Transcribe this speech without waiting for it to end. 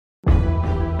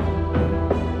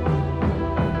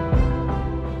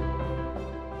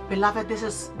Beloved, this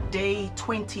is day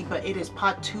 20, but it is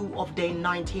part 2 of day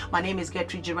 90. My name is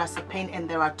Gertrude Dzirasa-Payne, and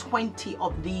there are 20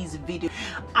 of these videos.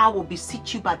 I will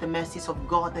beseech you by the mercies of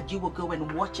God that you will go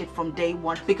and watch it from day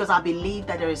 1, because I believe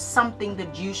that there is something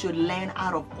that you should learn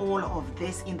out of all of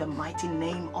this in the mighty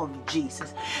name of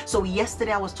Jesus. So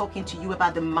yesterday I was talking to you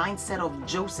about the mindset of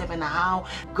Joseph and how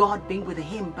God being with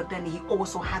him, but then he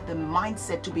also had the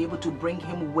mindset to be able to bring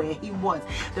him where he was.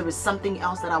 There is something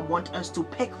else that I want us to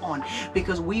pick on,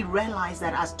 because we realized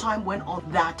that as time went on,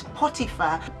 that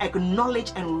Potiphar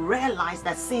acknowledged and realized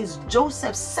that since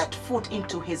Joseph set foot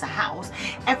into his house,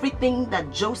 everything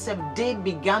that Joseph did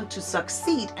began to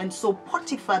succeed. And so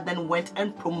Potiphar then went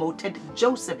and promoted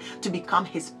Joseph to become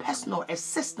his personal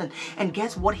assistant. And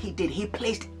guess what he did? He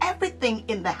placed everything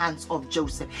in the hands of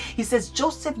Joseph. He says,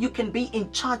 Joseph, you can be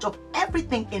in charge of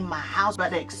everything in my house by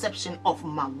the exception of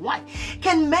my wife.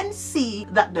 Can men see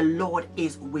that the Lord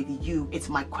is with you? It's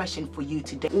my question for you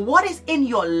today. What is in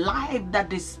your life that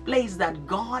displays that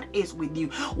God is with you?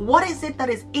 What is it that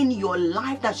is in your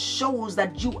life that shows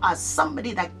that you are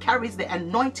somebody that carries the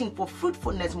anointing for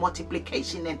fruitfulness,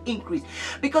 multiplication, and increase?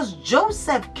 Because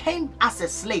Joseph came as a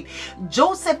slave.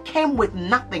 Joseph came with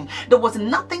nothing. There was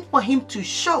nothing for him to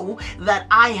show that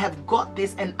I have got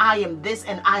this and I am this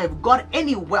and I have got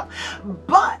any wealth.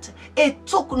 But it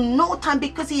took no time,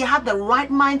 because he had the right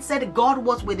mindset. God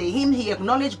was with him. He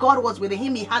acknowledged God was with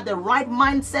him. He had the right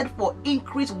mindset for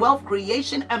increased wealth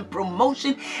creation and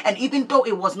promotion. And even though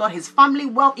it was not his family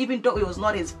wealth, even though it was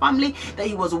not his family that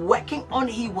he was working on,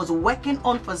 he was working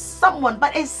on for someone.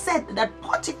 But it said that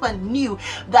Potiphar knew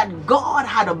that God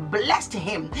had blessed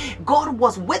him. God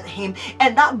was with him,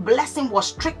 and that blessing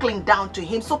was trickling down to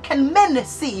him. So can men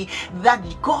see that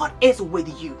God is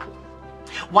with you?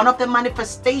 One of the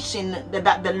manifestations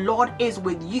that the Lord is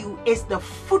with you is the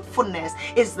fruitfulness,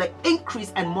 is the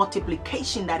increase and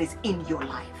multiplication that is in your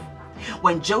life.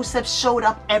 When Joseph showed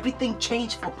up, everything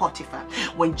changed for Potiphar.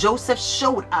 When Joseph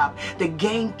showed up, the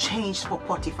game changed for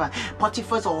Potiphar.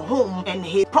 Potiphar's home and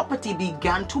his property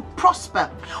began to prosper.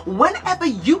 Whenever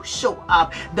you show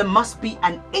up, there must be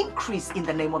an increase in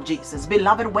the name of Jesus.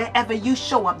 Beloved, wherever you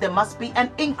show up, there must be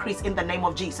an increase in the name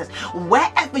of Jesus.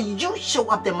 Wherever you show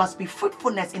up, there must be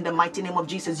fruitfulness in the mighty name of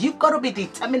Jesus. You've got to be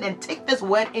determined and take this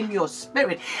word in your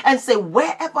spirit and say,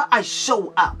 wherever I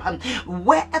show up,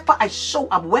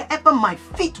 wherever my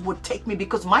feet would take me,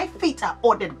 because my feet are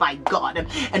ordered by God,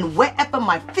 and wherever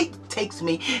my feet takes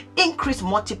me, increased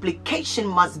multiplication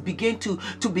must begin to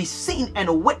be seen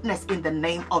and witnessed in the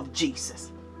name of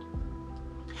Jesus.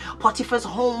 Potiphar's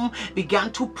home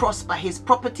began to prosper. His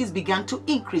properties began to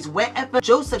increase. Wherever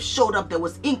Joseph showed up, there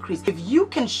was increase. If you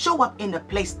can show up in a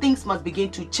place, things must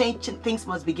begin to change and things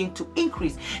must begin to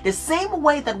increase. The same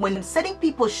way that when certain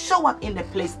people show up in a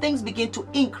place, things begin to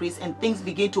increase and things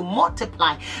begin to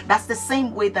multiply. That's the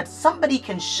same way that somebody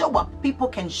can show up, people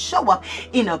can show up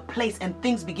in a place, and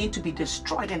things begin to be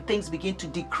destroyed and things begin to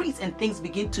decrease and things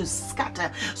begin to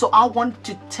scatter. So I want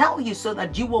to tell you so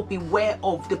that you will be aware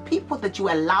of the people that you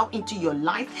allow into your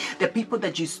life, the people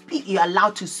that you allow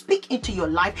to speak into your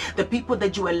life, the people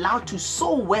that you allow to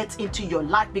sow words into your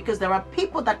life, because there are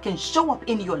people that can show up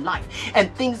in your life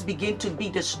and things begin to be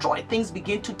destroyed, things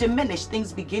begin to diminish,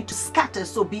 things begin to scatter.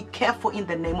 So be careful in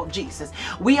the name of Jesus.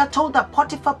 We are told that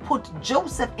Potiphar put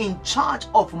Joseph in charge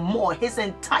of more, his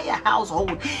entire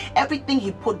household, everything.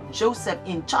 He put Joseph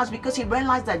in charge because he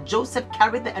realized that Joseph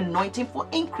carried the anointing for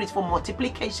increase, for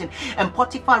multiplication. And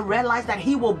Potiphar realized that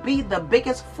he will be the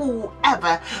biggest fool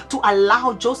ever to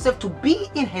allow Joseph to be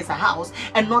in his house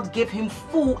and not give him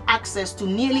full access to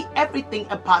nearly everything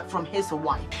apart from his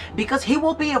wife, because he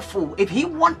will be a fool if he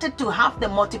wanted to have the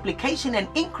multiplication and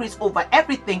increase over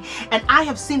everything. And I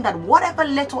have seen that whatever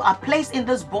little I place in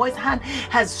this boy's hand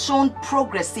has shown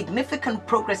progress, significant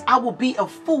progress. I will be a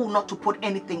fool not to put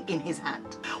anything in his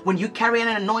hand. When you carry an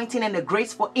anointing and a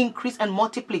grace for increase and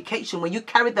multiplication, when you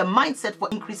carry the mindset for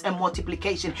increase and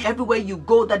multiplication, everywhere you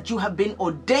go that you have been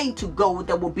ordained to go,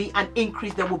 there will be an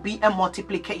increase, there will be a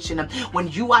multiplication. When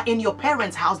you are in your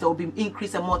parents' house, there will be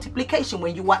increase and multiplication.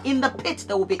 When you are in the pit,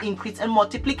 there will be increase and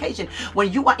multiplication.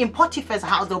 When you are in Potiphar's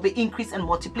house, there will be increase and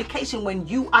multiplication. When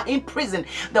you are in prison,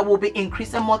 there will be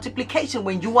increase and multiplication.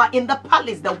 When you are in the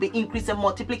palace, there will be increase and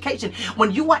multiplication.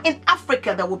 When you are in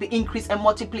Africa, there will be increase and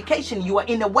multiplication. You are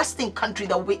in a western country,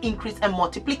 there will be increase and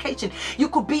multiplication. You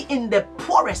could be in the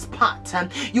poorest part,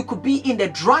 you could be in the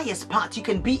driest part, you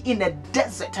can be in a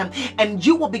desert, and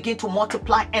you will begin to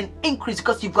multiply and increase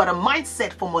because you've got a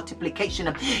mindset for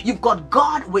multiplication. You've got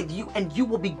God with you, and you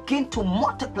will begin to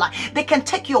multiply. They can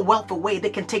take your wealth away, they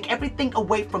can take everything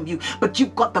away from you, but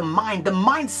you've got the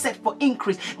mindset for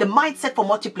increase, the mindset for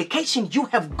multiplication. You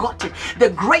have got it. The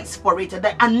grace for it,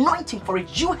 the anointing for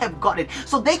it, you have got it.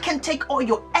 So they can take all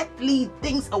your earthly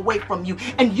things away from you,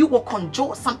 and you will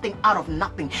conjure something out of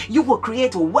nothing. You will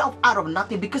create wealth out of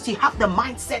nothing because you have the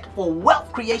mindset for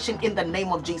wealth creation in the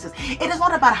name of Jesus. It is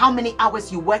not about how many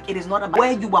hours you work. It is not about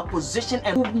where you are positioned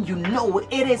and whom you know.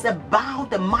 It is about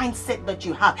the mindset that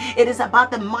you have. It is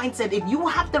about the mindset. If you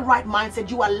have the right mindset,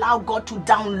 you allow God to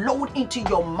download into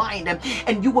your mind,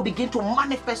 and you will begin to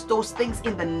manifest those things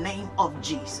in the name of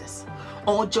Jesus.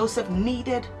 All Joseph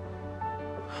needed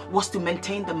was to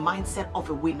maintain the mindset of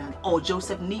a winner. All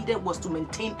Joseph needed was to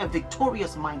maintain a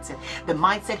victorious mindset. The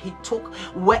mindset he took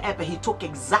wherever, he took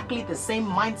exactly the same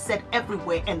mindset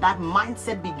everywhere, and that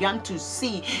mindset began to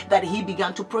see that he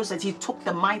began to process. He took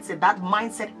the mindset. That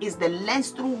mindset is the lens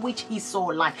through which he saw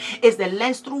life, is the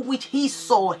lens through which he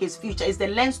saw his future, is the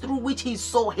lens through which he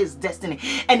saw his destiny.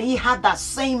 And he had that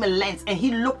same lens, and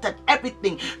he looked at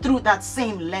everything through that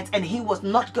same lens, and he was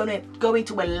not going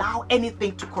to allow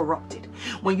anything to corrupt it.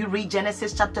 When you read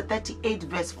Genesis chapter 38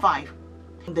 verse 5,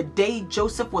 the day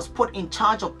Joseph was put in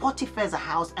charge of Potiphar's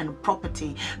house and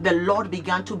property, the Lord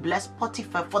began to bless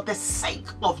Potiphar for the sake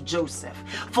of Joseph.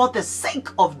 For the sake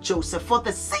of Joseph. For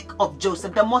the sake of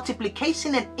Joseph. The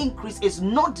multiplication and increase is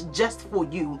not just for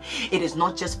you. It is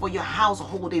not just for your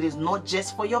household. It is not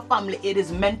just for your family. It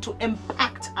is meant to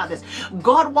impact others.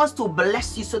 God wants to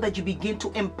bless you so that you begin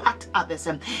to impact others.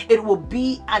 And it will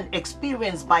be an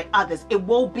experience by others. It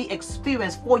will be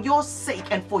experienced for your sake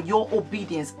and for your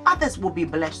obedience. Others will be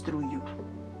blessed through you.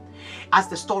 As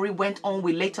the story went on,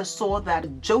 we later saw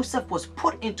that Joseph was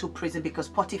put into prison because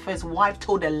Potiphar's wife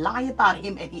told a lie about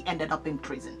him, and he ended up in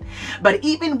prison. But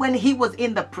even when he was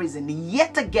in the prison,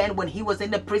 yet again when he was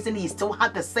in the prison, he still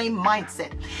had the same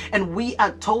mindset. And we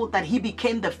are told that he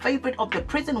became the favorite of the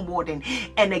prison warden,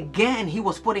 and again he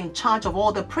was put in charge of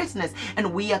all the prisoners.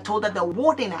 And we are told that the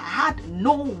warden had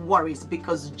no worries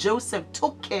because Joseph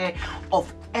took care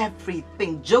of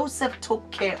everything. Joseph took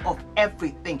care of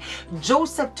everything.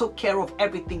 Joseph took care of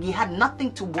everything. He had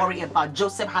nothing to worry about.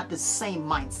 Joseph had the same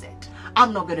mindset.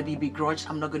 I'm not going to be begrudged.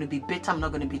 I'm not going to be bitter. I'm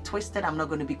not going to be twisted. I'm not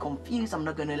going to be confused. I'm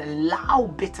not going to allow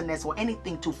bitterness or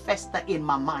anything to fester in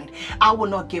my mind. I will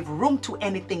not give room to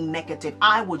anything negative.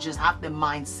 I will just have the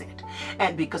mindset.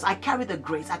 And because I carry the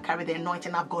grace, I carry the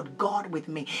anointing, I've got God with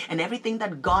me. And everything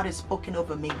that God has spoken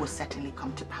over me will certainly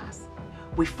come to pass.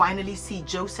 We finally see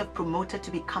Joseph promoted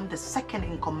to become the second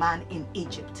in command in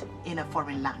Egypt, in a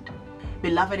foreign land.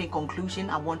 Beloved, in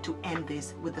conclusion, I want to end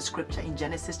this with the scripture in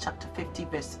Genesis chapter 50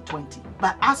 verse 20.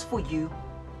 But as for you,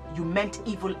 you meant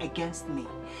evil against me,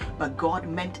 but God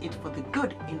meant it for the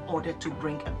good in order to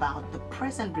bring about the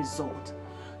present result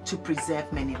to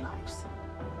preserve many lives.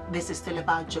 This is still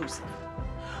about Joseph.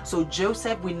 So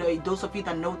Joseph, we know, those of you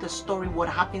that know the story, what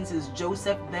happens is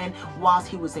Joseph then, whilst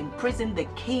he was in prison, the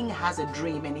king has a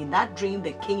dream, and in that dream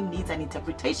the king needs an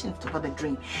interpretation for the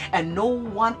dream, and no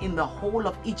one in the whole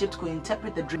of Egypt could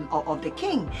interpret the dream of the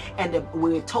king. And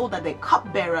we were told that the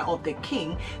cupbearer of the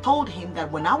king told him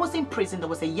that when I was in prison, there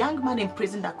was a young man in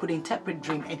prison that could interpret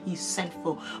dream, and he sent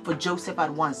for Joseph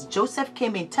at once. Joseph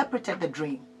came, interpreted the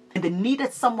dream. And they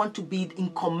needed someone to be in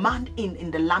command in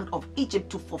the land of Egypt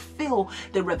to fulfill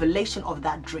the revelation of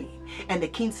that dream. And the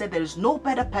king said there is no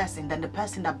better person than the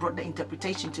person that brought the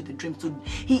interpretation to the dream. So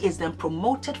he is then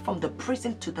promoted from the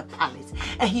prison to the palace,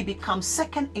 and he becomes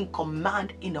second in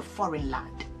command in a foreign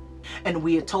land. And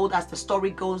we are told, as the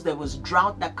story goes, there was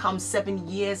drought that comes 7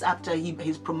 years after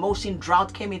his promotion.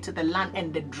 Drought came into the land,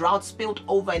 and the drought spilled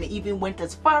over and even went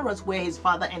as far as where his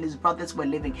father and his brothers were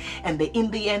living. And in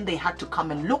the end, they had to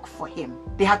come and look for him.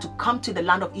 They had to come to the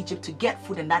land of Egypt to get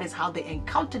food, and that is how they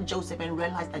encountered Joseph and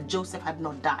realized that Joseph had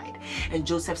not died. And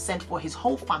Joseph sent for his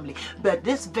whole family. But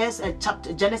this verse,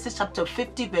 Genesis chapter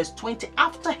 50 verse 20,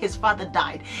 after his father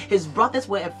died, his brothers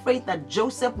were afraid that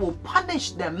Joseph will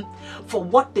punish them for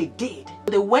what they did.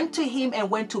 They went to him and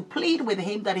went to plead with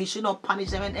him that he should not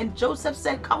punish them. And Joseph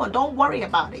said, come on, don't worry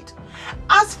about it.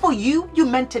 As for you, you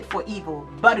meant it for evil,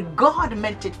 but God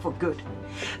meant it for good.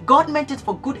 God meant it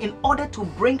for good in order to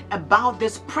bring about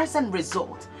this present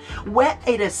result where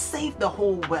it has saved the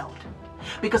whole world.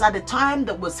 Because at the time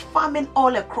there was famine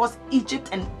all across Egypt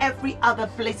and every other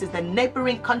places, the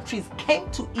neighboring countries came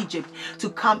to Egypt to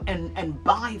come and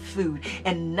buy food.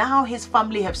 And now his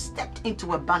family have stepped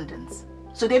into abundance.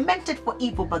 So they meant it for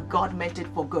evil, but God meant it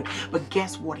for good. But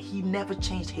guess what? He never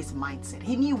changed his mindset.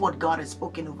 He knew what God had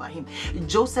spoken over him.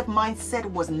 Joseph's mindset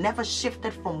was never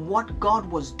shifted from what God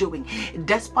was doing,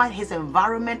 despite his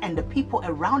environment and the people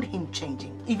around him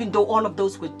changing. Even though all of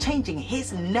those were changing,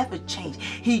 his never changed.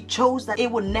 He chose that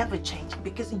it will never change,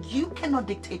 because you cannot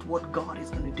dictate what God is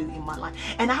going to do in my life.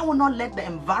 And I will not let the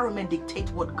environment dictate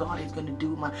what God is going to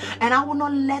do in my life. And I will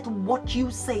not let what you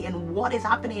say and what is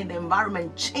happening in the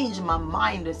environment change my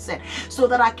mindset, so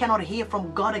that I cannot hear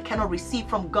from God and cannot receive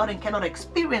from God and cannot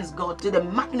experience God to the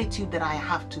magnitude that I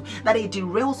have to, that it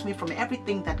derails me from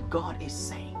everything that God is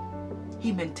saying.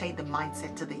 He maintained the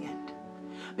mindset to the end.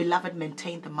 Beloved,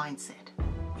 maintain the mindset.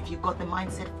 If you got the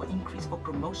mindset for increase, for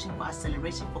promotion, for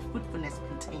acceleration, for fruitfulness,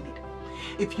 maintain it.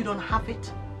 If you don't have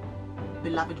it,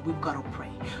 beloved, we've got to pray.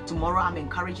 Tomorrow I'm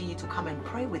encouraging you to come and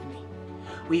pray with me.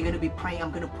 We're going to be praying. I'm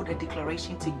going to put a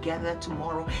declaration together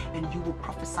tomorrow, and you will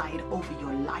prophesy it over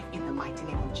your life in the mighty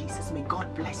name of Jesus. May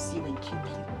God bless you and keep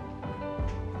you.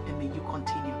 And may you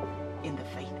continue in the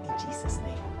faith in Jesus'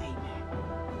 name.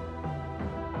 Amen.